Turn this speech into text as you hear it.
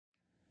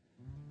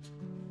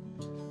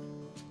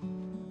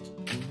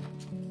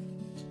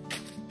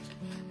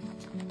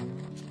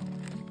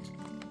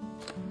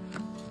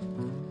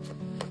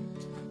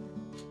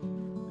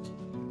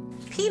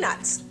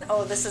peanuts.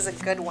 Oh, this is a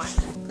good one.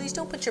 Please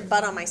don't put your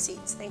butt on my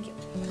seeds. Thank you.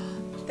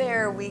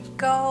 There we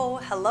go.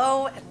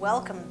 Hello and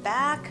welcome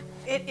back.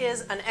 It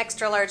is an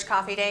extra large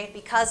coffee day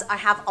because I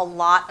have a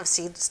lot of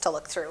seeds to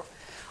look through.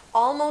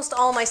 Almost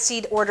all my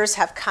seed orders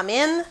have come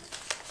in.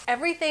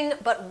 Everything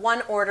but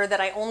one order that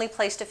I only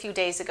placed a few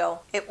days ago.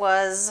 It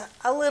was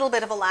a little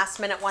bit of a last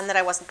minute one that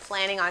I wasn't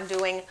planning on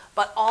doing,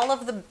 but all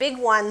of the big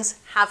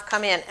ones have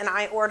come in, and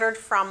I ordered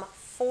from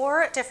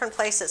 4 different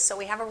places, so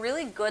we have a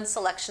really good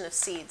selection of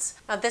seeds.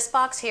 Now this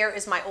box here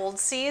is my old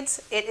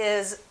seeds. It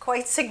is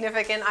quite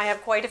significant. I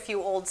have quite a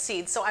few old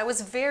seeds, so I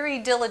was very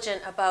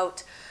diligent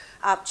about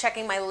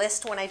checking my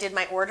list when I did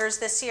my orders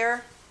this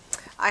year.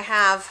 I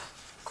have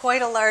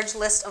quite a large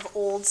list of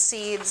old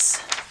seeds,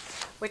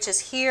 which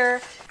is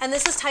here. And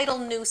this is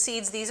titled New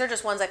Seeds. These are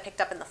just ones I picked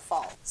up in the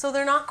fall. So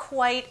they're not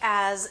quite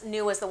as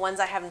new as the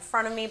ones I have in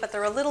front of me, but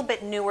they're a little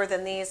bit newer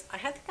than these. I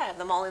think I have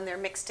them all in there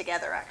mixed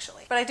together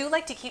actually. But I do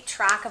like to keep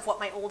track of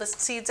what my oldest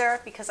seeds are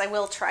because I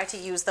will try to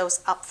use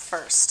those up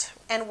first.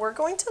 And we're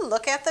going to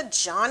look at the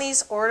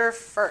Johnny's order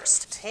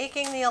first.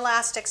 Taking the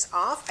elastics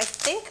off, I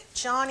think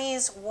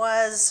Johnny's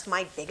was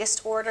my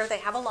biggest order. They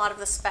have a lot of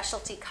the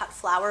specialty cut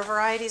flower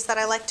varieties that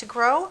I like to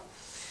grow.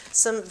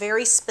 Some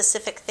very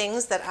specific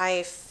things that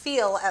I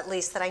feel, at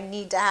least, that I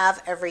need to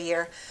have every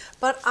year.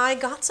 But I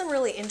got some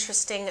really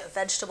interesting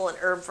vegetable and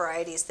herb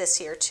varieties this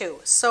year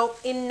too. So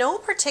in no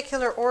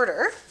particular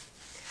order,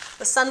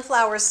 the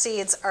sunflower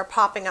seeds are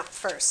popping up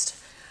first.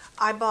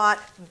 I bought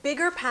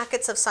bigger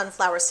packets of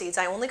sunflower seeds.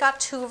 I only got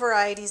 2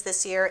 varieties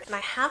this year, and I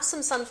have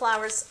some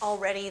sunflowers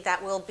already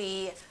that will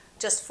be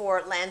just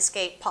for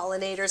landscape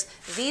pollinators.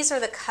 These are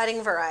the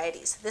cutting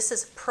varieties. This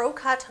is Pro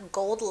Cut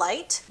Gold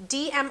Light.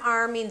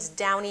 DMR means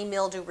downy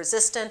mildew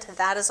resistant.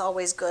 That is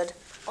always good,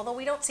 although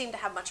we don't seem to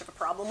have much of a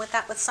problem with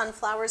that with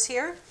sunflowers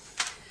here.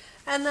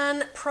 And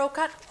then Pro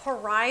Cut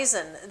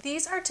Horizon.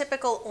 These are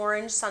typical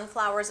orange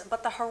sunflowers,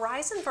 but the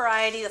Horizon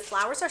variety, the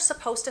flowers are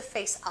supposed to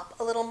face up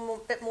a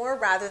little bit more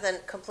rather than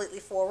completely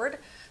forward,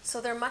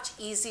 so they're much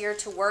easier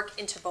to work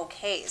into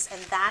bouquets, and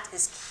that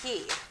is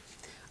key.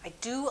 I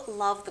do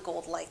love the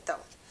Gold Light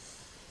though.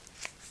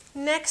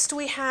 Next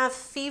we have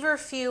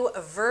Feverfew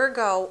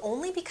Virgo,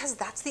 only because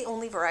that's the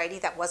only variety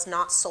that was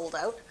not sold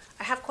out.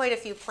 I have quite a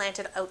few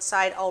planted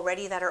outside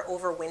already that are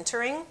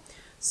overwintering,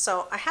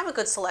 so I have a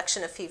good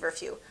selection of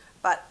Feverfew,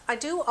 but I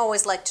do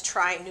always like to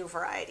try new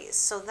varieties.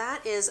 So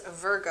that is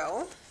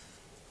Virgo.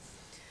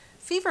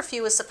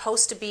 Feverfew is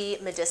supposed to be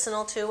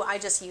medicinal too. I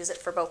just use it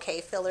for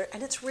bouquet filler,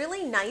 and it's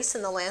really nice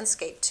in the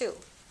landscape too.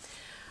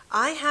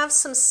 I have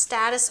some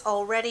Status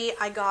already.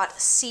 I got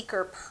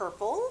Seeker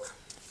Purple.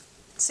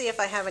 Let's see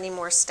if I have any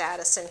more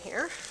Status in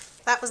here.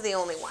 That was the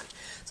only one.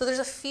 So there's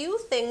a few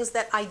things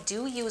that I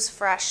do use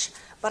fresh,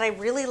 but I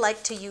really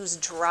like to use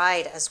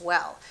dried as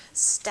well.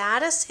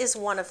 Status is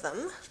one of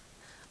them.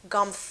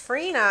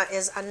 Gomphrena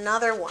is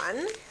another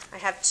one. I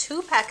have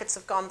 2 packets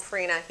of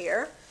Gomphrena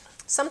here,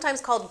 sometimes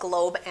called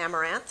Globe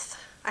Amaranth.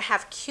 I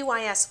have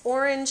QIS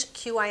Orange,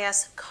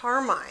 QIS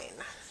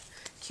Carmine.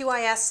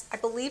 QIS, I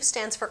believe,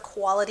 stands for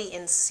Quality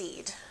in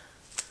Seed.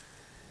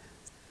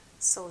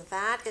 So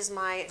that is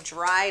my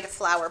dried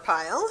flower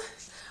pile.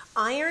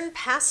 Iron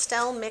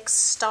Pastel Mix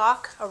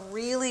Stock, a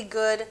really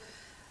good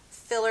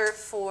filler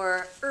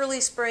for early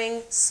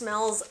spring,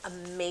 smells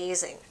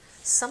amazing.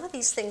 Some of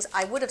these things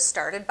I would have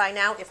started by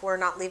now if we're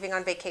not leaving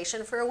on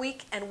vacation for a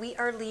week, and we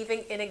are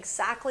leaving in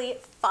exactly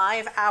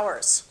 5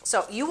 hours.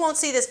 So you won't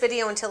see this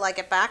video until I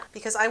get back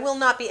because I will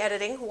not be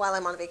editing while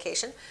I'm on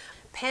vacation.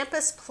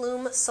 Pampas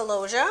Plume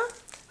Celosia,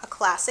 a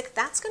classic.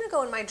 That's going to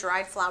go in my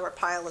dried flower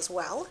pile as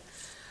well.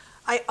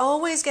 I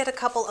always get a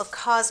couple of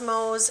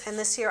Cosmos, and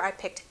this year I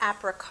picked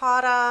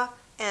Apricota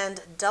and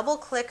Double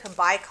Click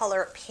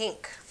Bicolor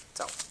Pink.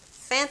 So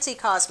fancy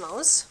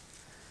Cosmos.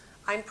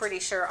 I'm pretty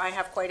sure I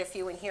have quite a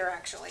few in here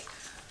actually.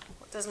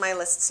 What does my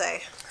list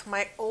say?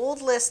 My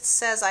old list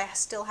says I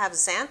still have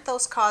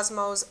Xanthos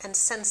Cosmos and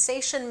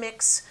Sensation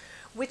Mix,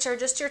 which are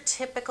just your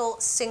typical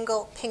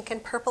single pink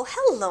and purple.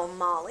 Hello,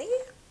 Molly.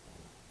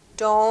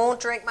 Don't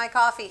drink my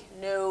coffee.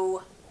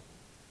 No.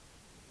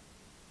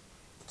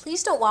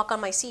 Please don't walk on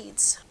my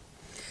seeds.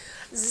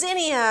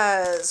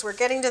 Zinnias. We're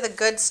getting to the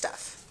good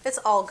stuff. It's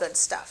all good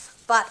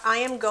stuff. But I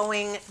am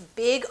going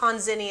big on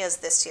zinnias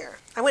this year.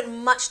 I went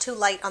much too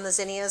light on the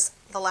zinnias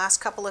the last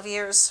couple of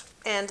years,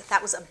 and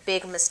that was a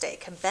big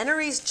mistake.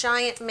 Bennery's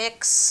Giant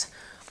Mix,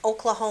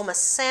 Oklahoma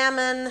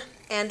Salmon,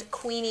 and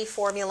Queenie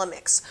Formula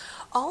Mix.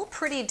 All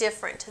pretty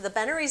different. The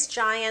Bennery's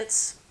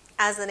Giants,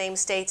 as the name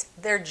states,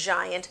 they're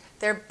giant.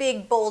 They're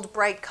big, bold,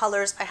 bright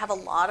colors. I have a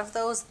lot of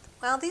those.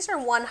 Well, these are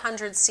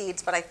 100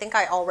 seeds, but I think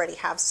I already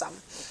have some.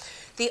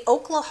 The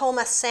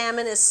Oklahoma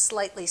Salmon is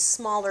slightly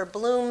smaller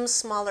blooms,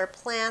 smaller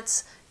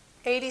plants,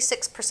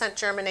 86%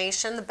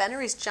 germination. The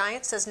Bennery's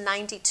Giant says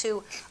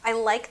 92. I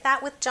like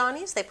that with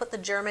Johnny's. They put the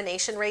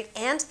germination rate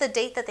and the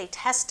date that they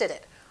tested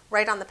it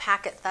right on the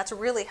packet. That's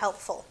really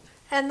helpful.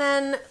 And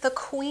then the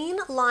Queen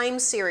Lime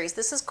series.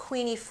 This is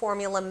Queenie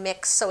Formula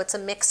Mix, so it's a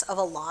mix of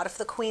a lot of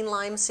the Queen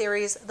Lime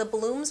series. The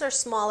blooms are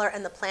smaller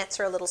and the plants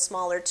are a little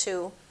smaller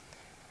too.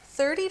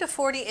 30 to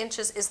 40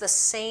 inches is the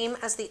same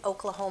as the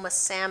Oklahoma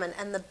salmon,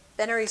 and the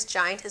Benary's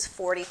Giant is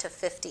 40 to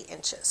 50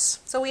 inches.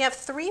 So we have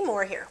 3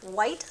 more here.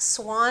 White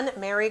Swan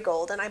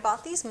Marigold, and I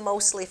bought these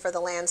mostly for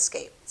the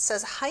landscape. It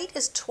says height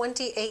is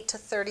 28 to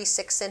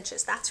 36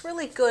 inches. That's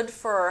really good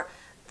for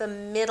the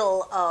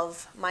middle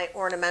of my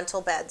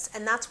ornamental beds,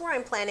 and that's where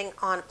I'm planning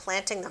on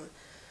planting them.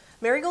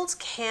 Marigolds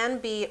can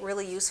be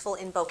really useful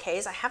in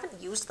bouquets. I haven't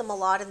used them a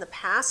lot in the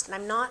past, and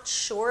I'm not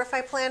sure if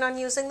I plan on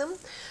using them,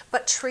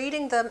 but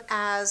treating them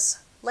as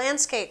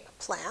landscape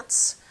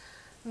plants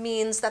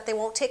means that they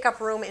won't take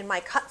up room in my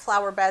cut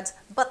flower beds,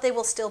 but they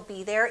will still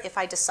be there if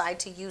I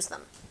decide to use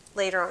them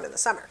later on in the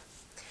summer.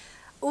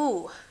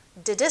 Ooh,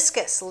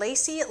 Didiscus,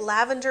 Lacy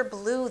Lavender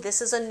Blue.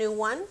 This is a new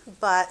one,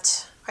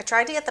 but I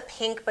tried to get the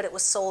pink, but it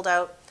was sold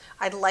out.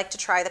 I'd like to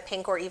try the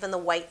pink or even the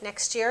white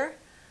next year.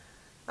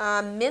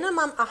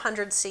 Minimum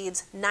 100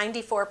 seeds,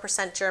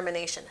 94%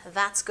 germination.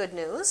 That's good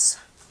news.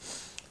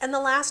 And the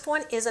last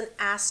one is an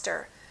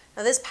aster.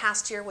 Now this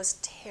past year was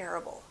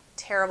terrible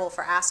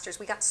for asters.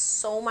 We got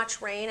so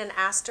much rain, and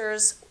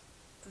asters,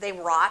 they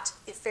rot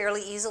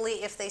fairly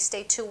easily if they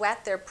stay too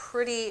wet. They're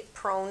pretty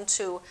prone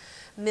to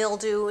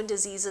mildew and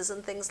diseases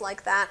and things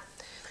like that.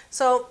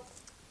 So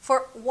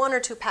for 1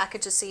 or 2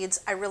 packages of seeds,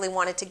 I really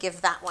wanted to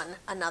give that one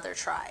another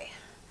try.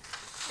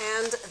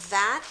 And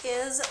that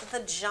is the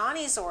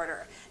Johnny's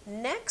order.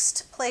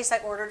 Next place I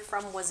ordered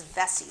from was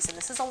Vessie's, and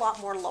this is a lot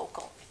more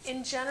local.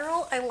 In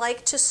general, I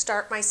like to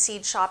start my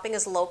seed shopping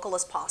as local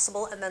as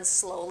possible and then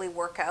slowly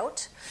work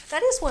out.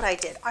 That is what I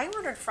did. I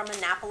ordered from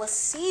Annapolis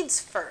Seeds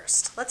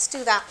first. Let's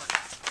do that one.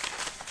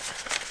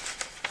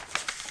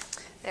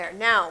 There,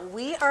 now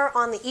we are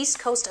on the east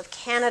coast of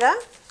Canada,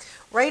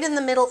 right in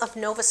the middle of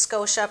Nova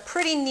Scotia,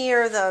 pretty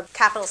near the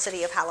capital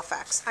city of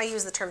Halifax. I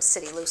use the term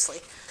city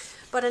loosely.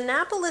 But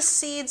Annapolis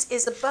Seeds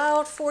is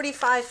about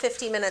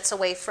 45-50 minutes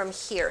away from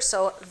here,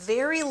 so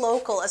very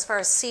local as far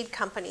as seed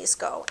companies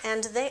go.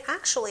 And they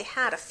actually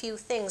had a few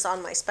things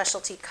on my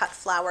specialty cut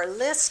flower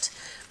list,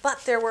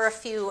 but there were a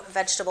few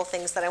vegetable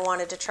things that I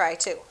wanted to try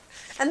too.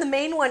 And the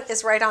main one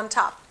is right on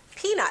top,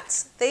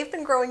 peanuts. They've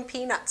been growing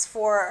peanuts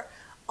for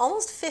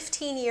almost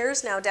 15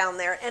 years now down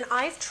there, and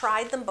I've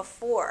tried them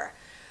before.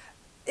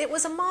 It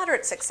was a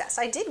moderate success.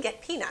 I did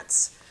get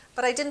peanuts,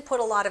 but I didn't put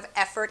a lot of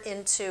effort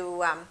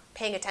into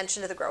paying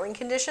attention to the growing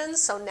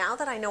conditions. So now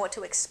that I know what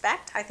to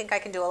expect, I think I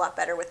can do a lot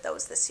better with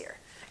those this year.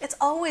 It's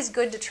always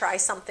good to try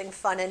something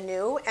fun and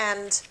new,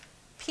 and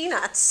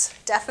peanuts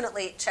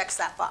definitely checks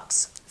that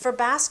box. For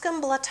Bascom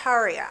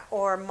Blataria,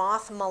 or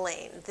moth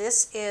mullein,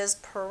 this is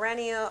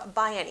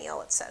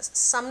biennial, it says,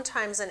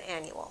 sometimes an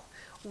annual.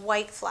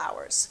 White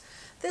flowers.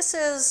 This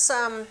is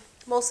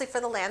mostly for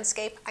the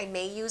landscape. I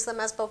may use them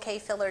as bouquet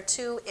filler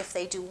too if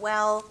they do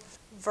well.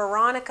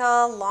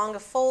 Veronica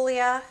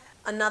longifolia,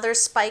 another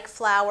spike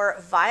flower,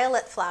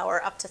 violet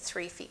flower up to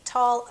 3 feet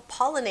tall, a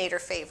pollinator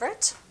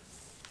favorite.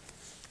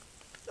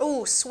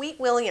 Oh, Sweet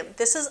William.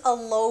 This is a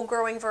low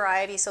growing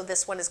variety, so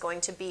this one is going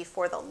to be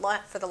for the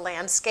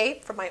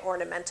landscape, for my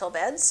ornamental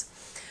beds.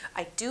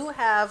 I do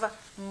have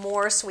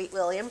more Sweet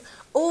William.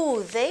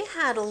 Oh, they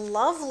had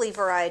lovely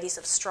varieties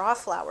of straw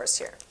flowers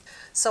here.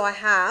 So I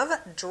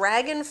have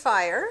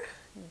Dragonfire,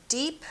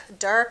 deep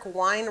dark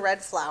wine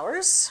red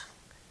flowers,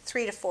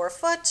 3 to 4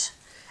 foot,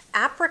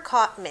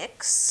 apricot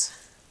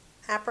mix,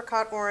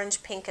 apricot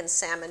orange, pink and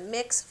salmon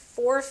mix,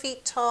 4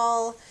 feet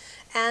tall,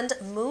 and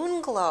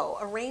moon glow,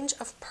 a range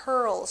of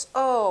pearls.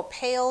 Oh,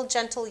 pale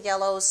gentle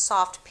yellows,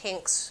 soft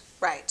pinks,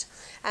 right,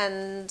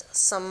 and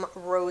some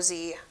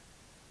rosy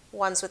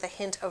ones with a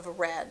hint of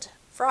red.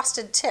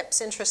 Frosted tips,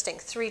 interesting,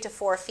 3 to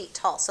 4 feet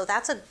tall. So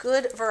that's a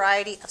good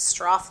variety of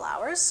straw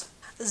flowers.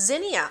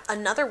 Zinnia,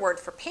 another word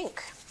for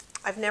pink.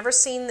 I've never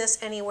seen this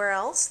anywhere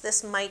else.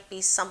 This might be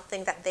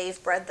something that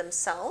they've bred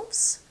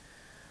themselves.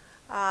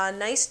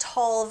 Nice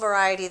tall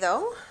variety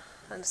though.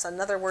 And it's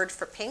another word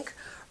for pink.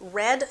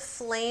 Red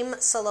flame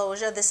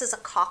celosia. This is a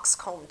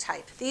coxcomb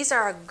type. These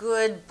are a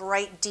good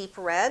bright deep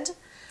red.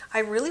 I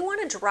really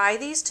want to dry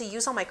these to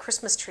use on my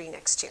Christmas tree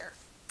next year.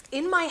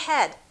 In my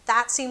head,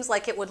 that seems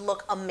like it would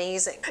look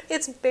amazing.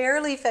 It's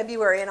barely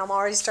February and I'm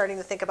already starting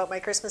to think about my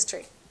Christmas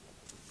tree.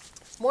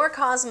 More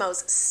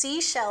cosmos.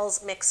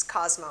 Seashells mix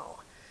cosmo.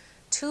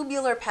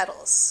 Tubular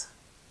petals,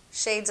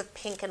 shades of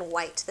pink and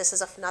white. This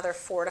is another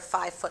 4 to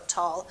 5 foot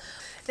tall.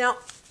 Now,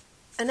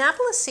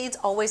 Annapolis Seeds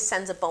always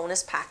sends a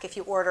bonus pack if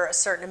you order a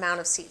certain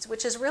amount of seeds,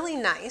 which is really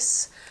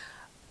nice.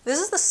 This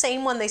is the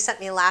same one they sent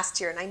me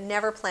last year, and I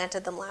never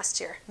planted them last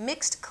year.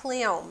 Mixed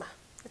Cleome.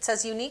 It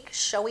says unique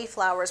showy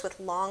flowers with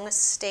long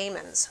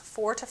stamens,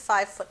 4 to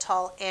 5 foot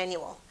tall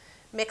annual.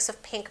 Mix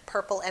of pink,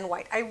 purple, and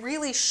white. I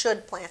really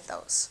should plant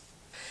those.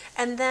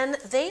 And then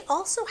they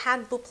also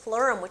had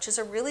Bupleurum, which is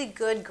a really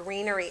good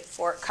greenery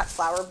for cut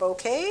flower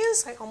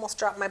bouquets. I almost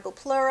dropped my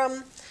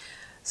Bupleurum.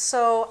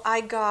 So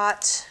I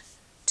got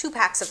 2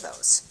 packs of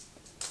those.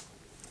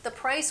 The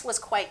price was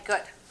quite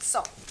good.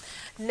 So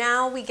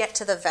now we get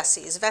to the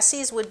Vessie's.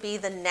 Vessie's would be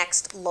the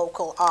next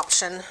local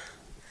option.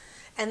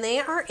 And they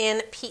are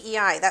in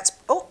PEI. That's,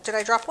 oh, did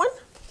I drop one?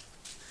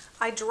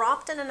 I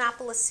dropped an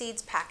Annapolis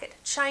Seeds packet,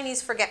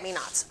 Chinese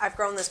forget-me-nots. I've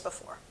grown this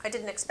before. I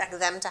didn't expect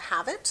them to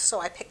have it,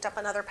 so I picked up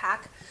another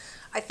pack.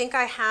 I think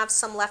I have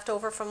some left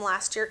over from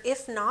last year.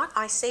 If not,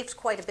 I saved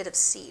quite a bit of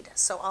seed,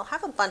 so I'll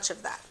have a bunch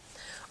of that.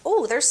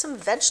 Oh, there's some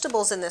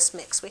vegetables in this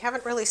mix. We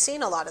haven't really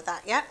seen a lot of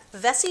that yet.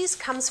 Vessies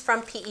comes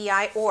from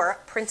PEI, or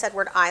Prince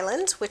Edward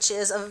Island, which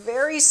is a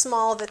very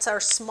small, that's our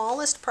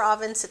smallest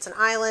province. It's an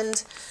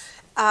island.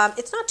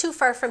 It's not too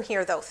far from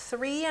here though.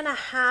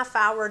 3.5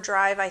 hour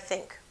drive, I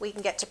think, we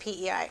can get to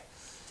PEI.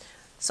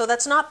 So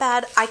that's not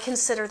bad. I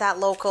consider that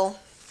local.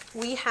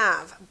 We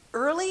have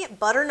early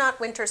butternut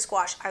winter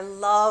squash. I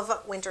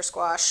love winter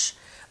squash.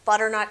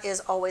 Butternut is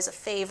always a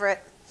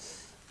favorite.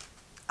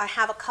 I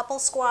have a couple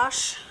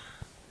squash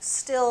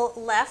still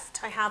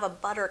left. I have a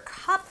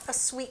buttercup, a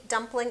sweet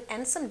dumpling,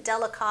 and some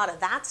delicata.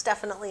 That's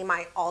definitely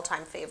my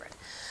all-time favorite.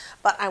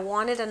 But I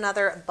wanted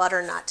another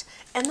butternut.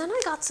 And then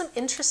I got some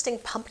interesting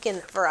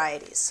pumpkin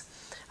varieties.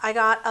 I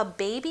got a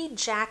baby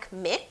jack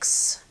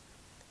mix.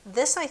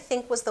 This I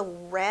think was the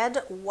red,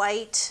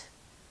 white,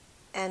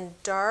 and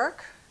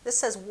dark. This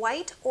says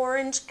white,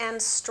 orange,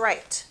 and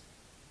striped.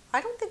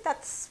 I don't think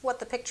that's what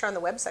the picture on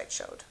the website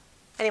showed.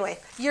 Anyway,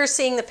 you're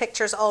seeing the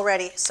pictures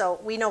already, so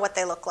we know what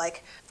they look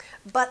like.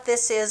 But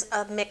this is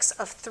a mix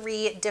of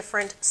 3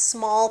 different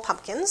small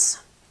pumpkins.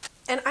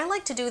 And I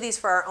like to do these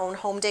for our own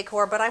home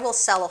decor, but I will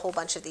sell a whole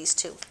bunch of these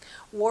too.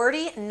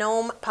 Warty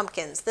Gnome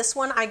Pumpkins. This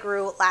one I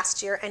grew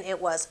last year and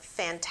it was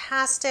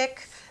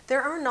fantastic.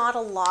 There are not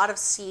a lot of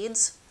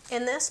seeds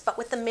in this, but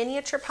with the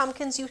miniature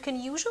pumpkins, you can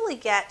usually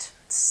get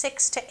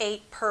 6 to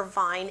 8 per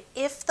vine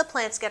if the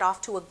plants get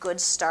off to a good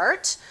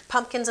start.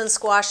 Pumpkins and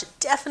squash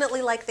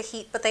definitely like the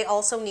heat, but they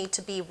also need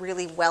to be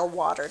really well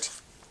watered.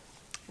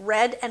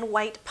 Red and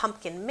white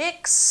pumpkin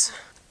mix.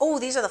 Oh,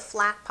 these are the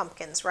flat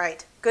pumpkins,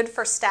 right? Good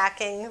for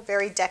stacking,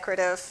 very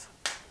decorative.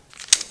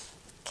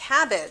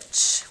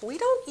 Cabbage. We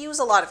don't use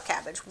a lot of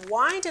cabbage.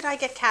 Why did I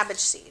get cabbage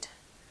seed?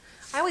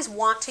 I always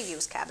want to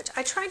use cabbage.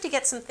 I tried to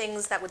get some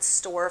things that would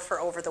store for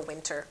over the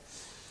winter.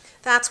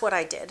 That's what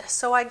I did.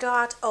 So I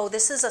got, oh,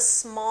 this is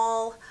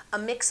a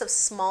mix of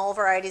small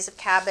varieties of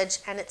cabbage,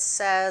 and it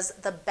says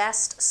the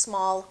best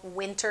small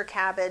winter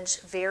cabbage,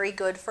 very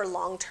good for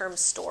long-term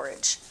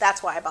storage.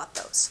 That's why I bought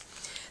those.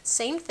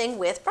 Same thing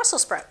with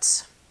Brussels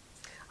sprouts.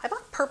 I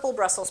bought purple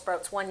Brussels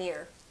sprouts one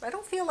year. I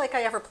don't feel like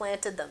I ever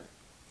planted them.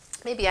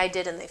 Maybe I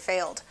did and they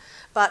failed.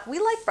 But we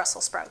like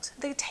Brussels sprouts.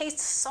 They taste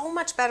so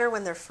much better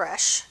when they're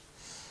fresh.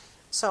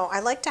 So I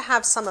like to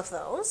have some of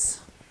those.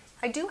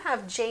 I do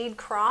have Jade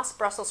Cross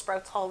Brussels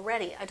sprouts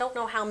already. I don't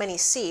know how many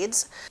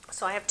seeds,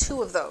 so I have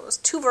 2 of those.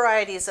 2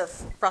 varieties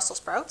of Brussels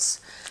sprouts.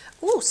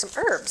 Ooh, some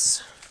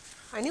herbs.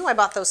 I knew I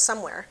bought those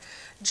somewhere.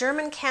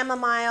 German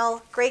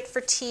chamomile, great for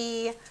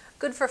tea,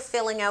 good for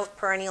filling out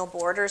perennial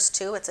borders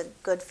too. It's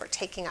good for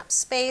taking up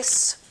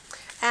space.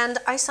 And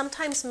I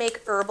sometimes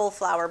make herbal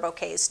flower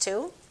bouquets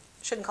too.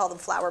 Shouldn't call them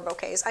flower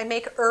bouquets. I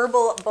make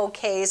herbal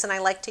bouquets, and I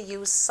like to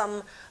use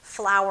some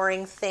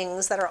flowering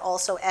things that are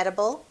also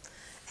edible.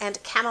 And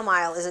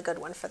chamomile is a good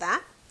one for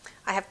that.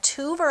 I have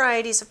 2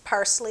 varieties of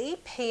parsley.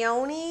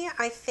 Peony,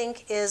 I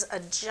think, is a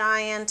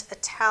giant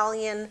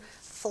Italian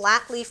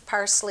flat leaf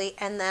parsley,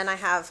 and then I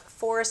have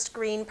forest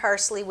green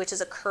parsley, which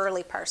is a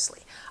curly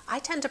parsley. I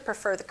tend to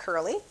prefer the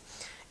curly.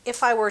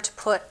 If I were to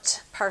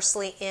put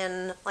parsley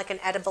in like an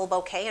edible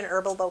bouquet, an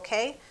herbal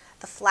bouquet,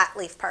 the flat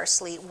leaf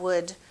parsley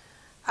would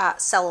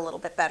sell a little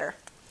bit better.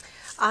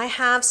 I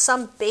have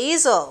some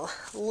basil,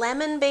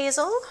 lemon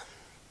basil.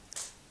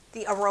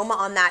 The aroma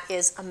on that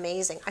is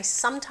amazing. I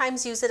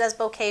sometimes use it as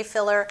bouquet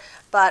filler,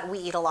 but we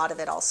eat a lot of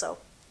it also.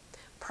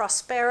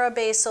 Prospera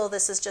basil,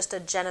 this is just a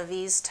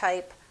Genovese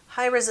type,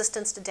 high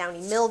resistance to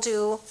downy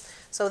mildew.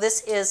 So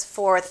this is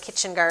for the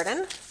kitchen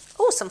garden.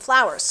 Oh, some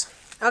flowers.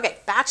 Okay,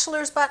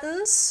 bachelor's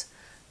buttons.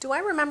 Do I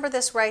remember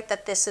this right,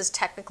 that this is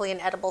technically an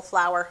edible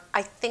flower?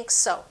 I think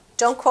so.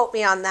 Don't quote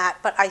me on that,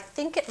 but I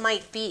think it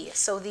might be.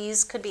 So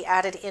these could be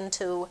added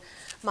into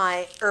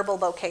my herbal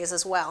bouquets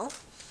as well.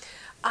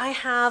 I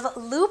have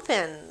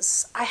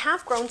lupins. I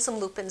have grown some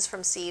lupins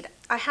from seed.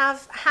 I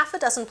have half a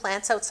dozen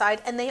plants outside,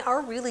 and they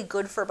are really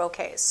good for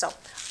bouquets. So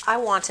I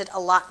wanted a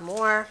lot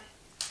more.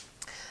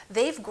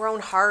 They've grown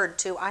hard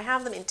too. I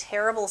have them in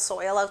terrible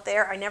soil out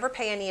there. I never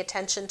pay any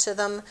attention to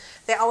them.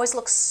 They always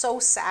look so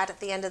sad at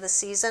the end of the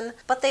season,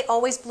 but they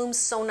always bloom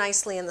so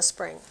nicely in the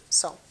spring.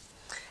 So,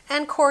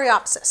 and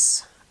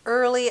Coreopsis,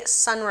 early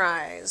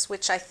sunrise,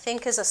 which I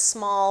think is a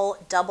small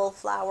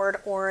double-flowered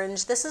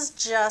orange. This is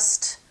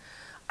just,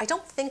 I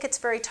don't think it's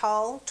very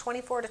tall,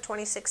 24 to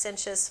 26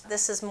 inches.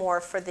 This is more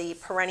for the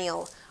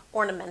perennial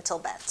ornamental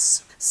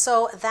beds.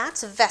 So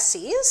that's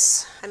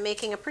Vessies. I'm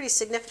making a pretty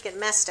significant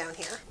mess down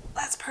here.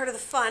 That's part of the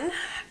fun.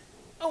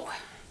 Oh,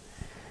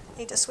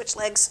 need to switch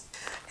legs.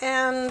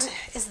 And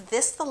is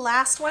this the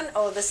last one?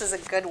 Oh, this is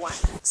a good one.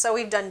 So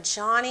we've done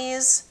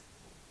Johnny's,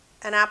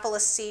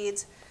 Annapolis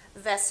seeds,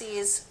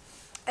 Vessies,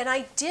 and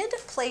I did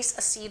place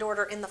a seed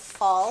order in the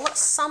fall.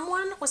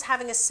 Someone was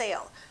having a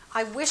sale.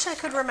 I wish I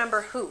could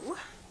remember who.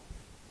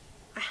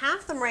 I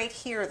have them right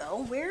here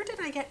though. Where did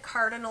I get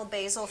cardinal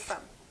basil from?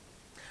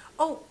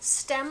 Oh,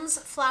 Stems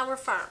Flower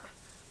Farm.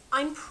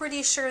 I'm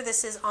pretty sure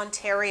this is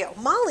Ontario.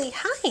 Molly,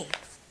 hi.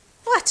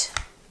 What?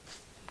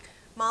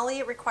 Molly,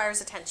 it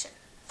requires attention.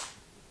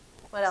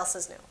 What else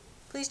is new?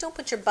 Please don't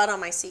put your butt on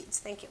my seeds.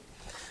 Thank you.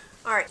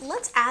 All right,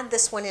 let's add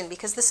this one in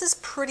because this is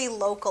pretty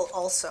local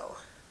also.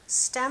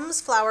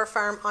 Stems Flower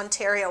Farm,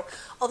 Ontario.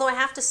 Although I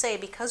have to say,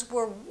 because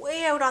we're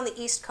way out on the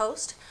East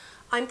Coast,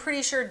 I'm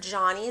pretty sure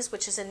Johnny's,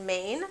 which is in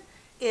Maine,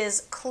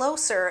 is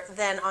closer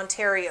than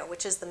Ontario,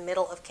 which is the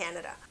middle of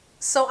Canada.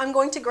 So I'm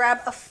going to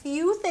grab a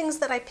few things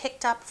that I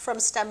picked up from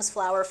Stems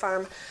Flower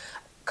Farm.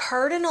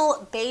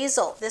 Cardinal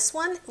basil. This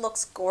one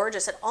looks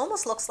gorgeous. It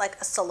almost looks like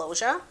a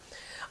celosia.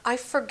 I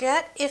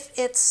forget if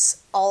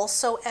it's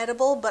also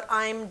edible, but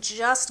I'm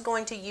just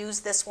going to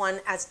use this one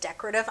as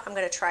decorative. I'm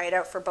going to try it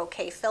out for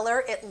bouquet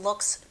filler. It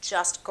looks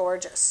just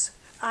gorgeous.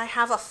 I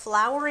have a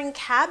flowering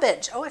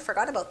cabbage. Oh, I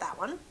forgot about that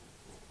one.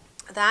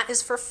 That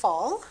is for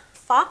fall.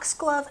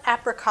 Foxglove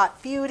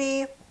apricot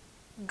beauty.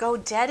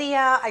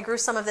 Godetia. I grew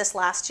some of this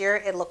last year.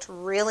 It looked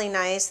really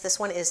nice. This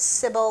one is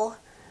Sybil.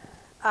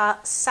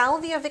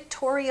 Salvia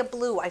Victoria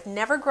Blue. I've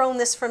never grown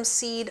this from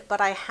seed,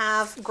 but I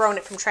have grown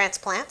it from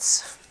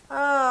transplants.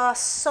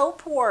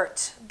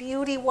 Soapwort,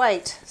 Beauty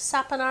White,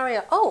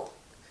 Saponaria. Oh,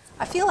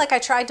 I feel like I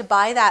tried to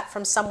buy that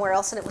from somewhere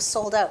else and it was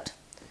sold out.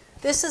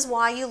 This is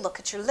why you look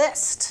at your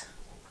list.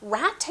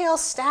 Rat Tail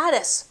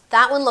Status.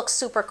 That one looks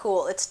super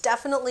cool. It's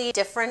definitely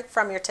different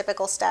from your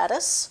typical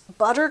status.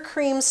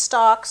 Buttercream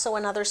stock, so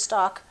another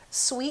stock.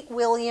 Sweet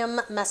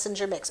William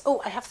Messenger Mix.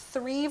 Oh, I have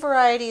 3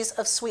 varieties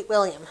of Sweet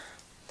William.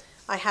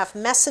 I have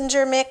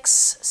Messenger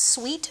Mix,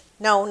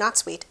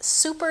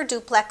 Super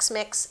Duplex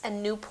Mix,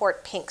 and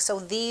Newport Pink.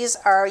 So these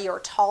are your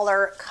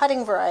taller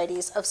cutting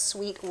varieties of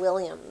Sweet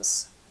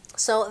Williams.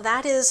 So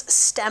that is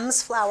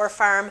Stems Flower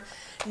Farm.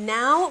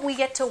 Now we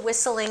get to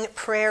Whistling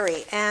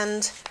Prairie,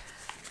 and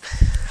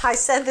I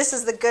said this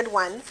is the good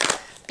one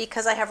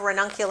because I have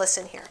ranunculus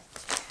in here.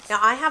 Now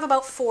I have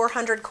about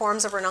 400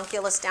 corms of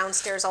ranunculus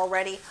downstairs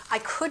already. I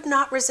could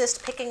not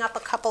resist picking up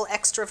a couple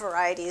extra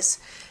varieties.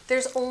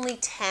 There's only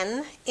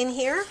 10 in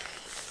here.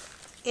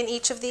 In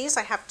each of these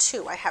I have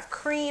 2. I have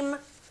cream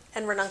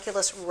and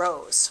ranunculus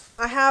rose.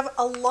 I have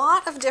a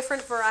lot of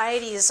different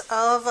varieties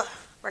of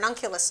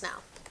ranunculus now.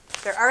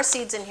 There are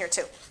seeds in here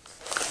too.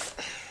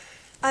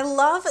 I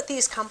love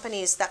these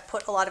companies that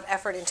put a lot of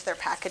effort into their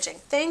packaging.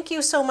 Thank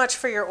you so much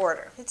for your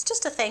order. It's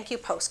just a thank you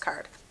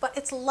postcard, but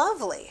it's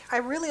lovely. I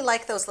really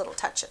like those little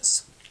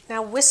touches.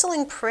 Now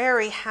Whistling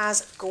Prairie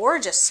has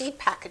gorgeous seed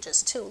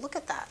packages too. Look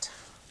at that.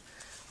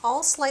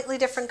 All slightly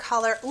different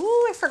color.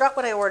 Ooh, I forgot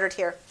what I ordered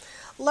here.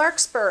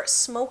 Larkspur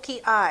Smoky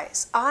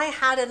Eyes. I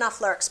had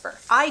enough larkspur.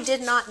 I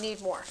did not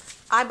need more.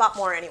 I bought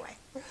more anyway.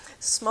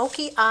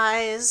 Smoky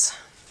Eyes.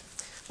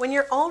 When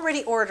you're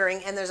already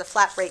ordering and there's a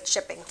flat rate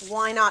shipping,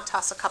 why not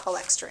toss a couple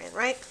extra in,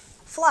 right?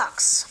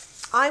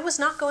 Phlox. I was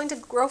not going to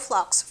grow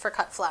phlox for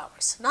cut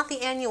flowers. Not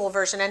the annual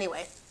version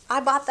anyway. I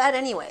bought that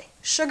anyway.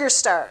 Sugar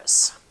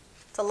Stars.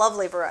 It's a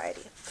lovely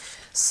variety.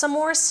 Some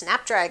more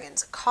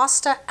Snapdragons.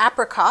 Costa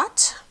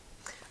Apricot.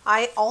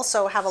 I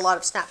also have a lot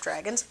of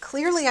Snapdragons.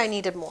 Clearly I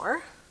needed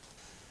more.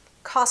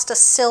 Costa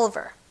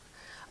Silver.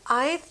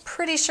 I'm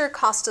pretty sure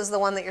Costa's the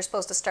one that you're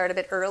supposed to start a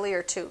bit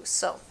earlier too.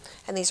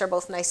 And these are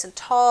both nice and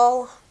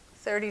tall,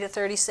 30 to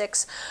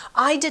 36.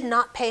 I did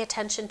not pay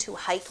attention to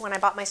height when I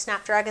bought my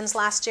Snapdragons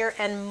last year,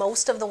 and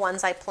most of the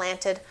ones I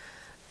planted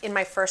in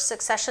my first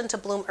succession to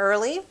bloom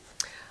early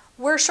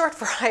were short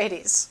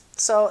varieties.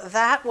 So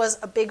that was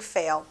a big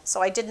fail.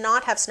 So I did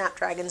not have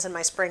Snapdragons in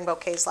my spring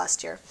bouquets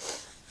last year.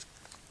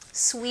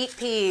 Sweet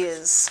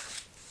Peas.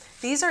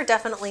 These are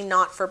definitely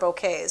not for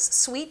bouquets.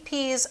 Sweet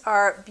peas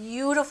are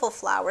beautiful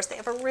flowers. They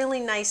have a really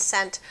nice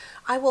scent.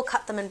 I will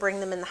cut them and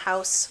bring them in the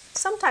house.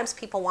 Sometimes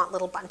people want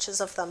little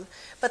bunches of them,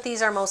 but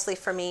these are mostly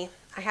for me.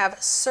 I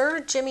have Sir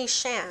Jimmy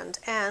Shand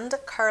and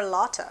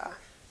Carlotta.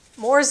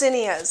 More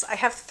zinnias. I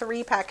have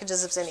 3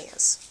 packages of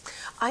zinnias.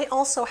 I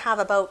also have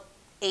about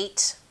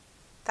 8.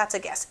 That's a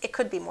guess. It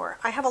could be more.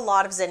 I have a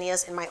lot of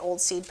zinnias in my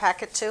old seed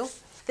packet too.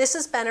 This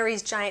is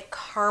Bennery's Giant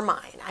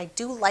Carmine. I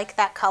do like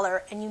that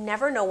color, and you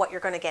never know what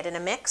you're going to get in a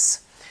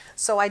mix.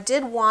 So I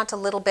did want a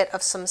little bit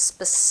of some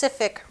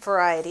specific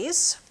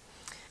varieties.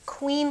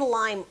 Queen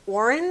Lime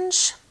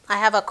Orange. I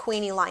have a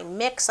Queenie Lime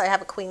mix. I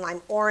have a Queen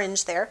Lime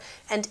Orange there.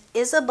 And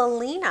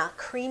Isabellina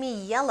Creamy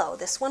Yellow.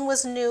 This one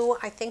was new.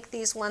 I think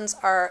these ones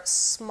are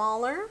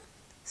smaller.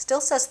 Still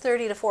says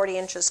 30 to 40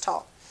 inches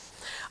tall.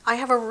 I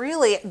have a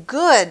really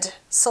good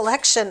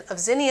selection of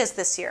zinnias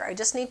this year. I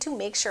just need to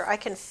make sure I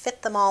can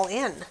fit them all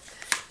in.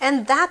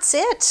 And that's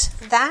it.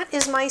 That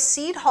is my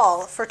seed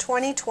haul for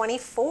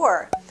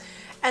 2024.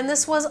 And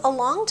this was a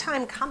long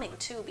time coming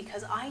too,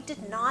 because I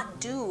did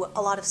not do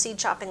a lot of seed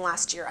shopping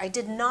last year. I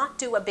did not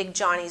do a big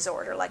Johnny's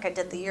order like I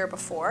did the year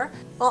before.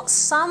 Well,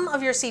 some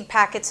of your seed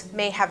packets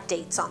may have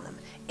dates on them.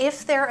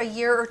 If they're a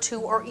year or 2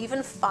 or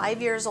even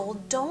 5 years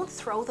old, don't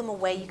throw them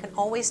away. You can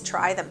always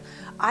try them.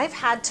 I've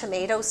had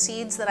tomato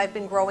seeds that I've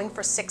been growing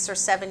for 6 or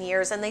 7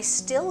 years, and they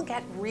still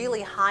get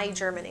really high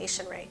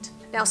germination rate.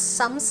 Now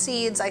some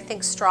seeds, I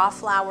think straw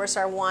flowers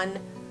are one,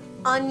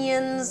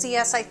 Onions,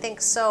 yes, I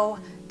think so.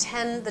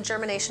 The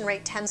germination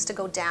rate tends to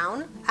go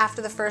down after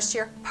the first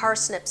year.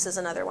 Parsnips is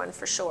another one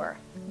for sure.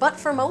 But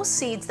for most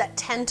seeds that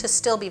tend to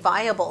still be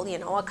viable, you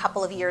know, a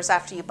couple of years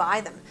after you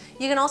buy them,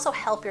 you can also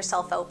help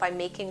yourself out by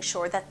making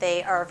sure that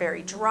they are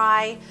very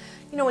dry.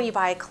 You know, when you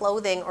buy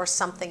clothing or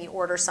something, you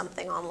order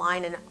something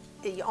online and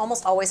you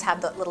almost always have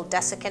the little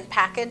desiccant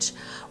package.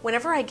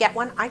 Whenever I get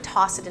one, I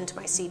toss it into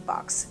my seed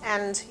box.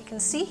 And you can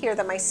see here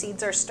that my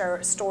seeds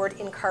are stored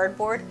in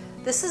cardboard.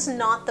 This is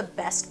not the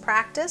best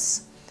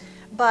practice,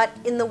 but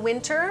in the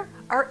winter,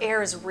 our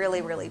air is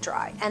really, really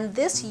dry. And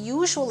this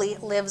usually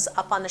lives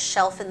up on a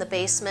shelf in the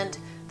basement.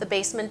 The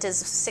basement is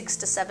 6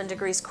 to 7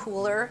 degrees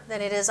cooler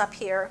than it is up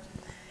here.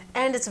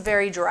 And it's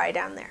very dry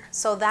down there.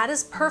 So that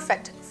is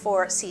perfect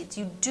for seeds.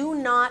 You do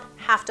not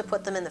have to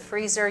put them in the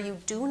freezer. You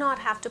do not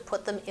have to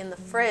put them in the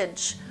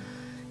fridge.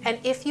 And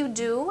if you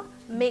do,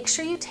 make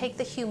sure you take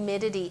the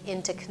humidity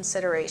into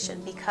consideration,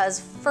 because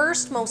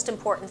first most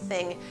important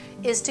thing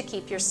is to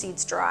keep your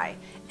seeds dry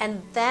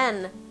and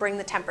then bring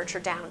the temperature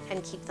down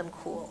and keep them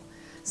cool.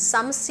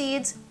 Some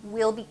seeds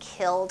will be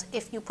killed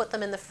if you put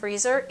them in the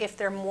freezer if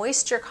their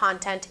moisture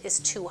content is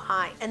too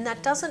high. And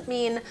that doesn't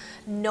mean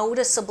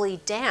noticeably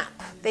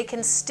damp. They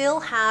can still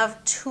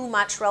have too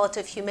much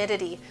relative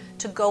humidity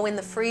to go in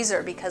the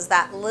freezer because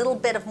that little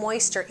bit of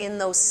moisture in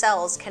those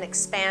cells can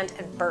expand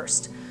and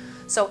burst.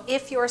 So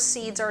if your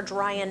seeds are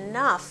dry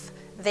enough,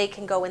 they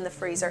can go in the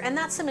freezer. And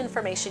that's some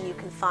information you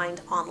can find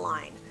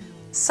online.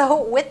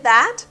 So with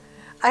that,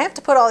 I have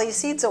to put all these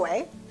seeds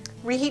away,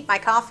 reheat my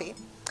coffee,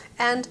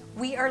 and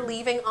we are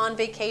leaving on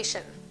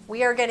vacation.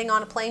 We are getting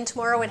on a plane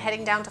tomorrow and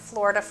heading down to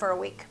Florida for a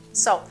week.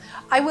 So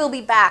I will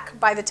be back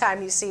by the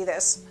time you see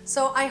this.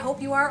 So I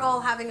hope you are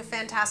all having a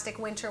fantastic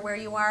winter where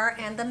you are.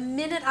 And the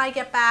minute I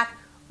get back,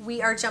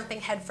 we are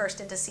jumping headfirst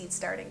into seed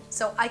starting.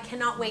 So I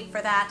cannot wait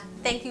for that.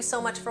 Thank you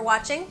so much for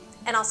watching,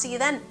 and I'll see you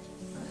then.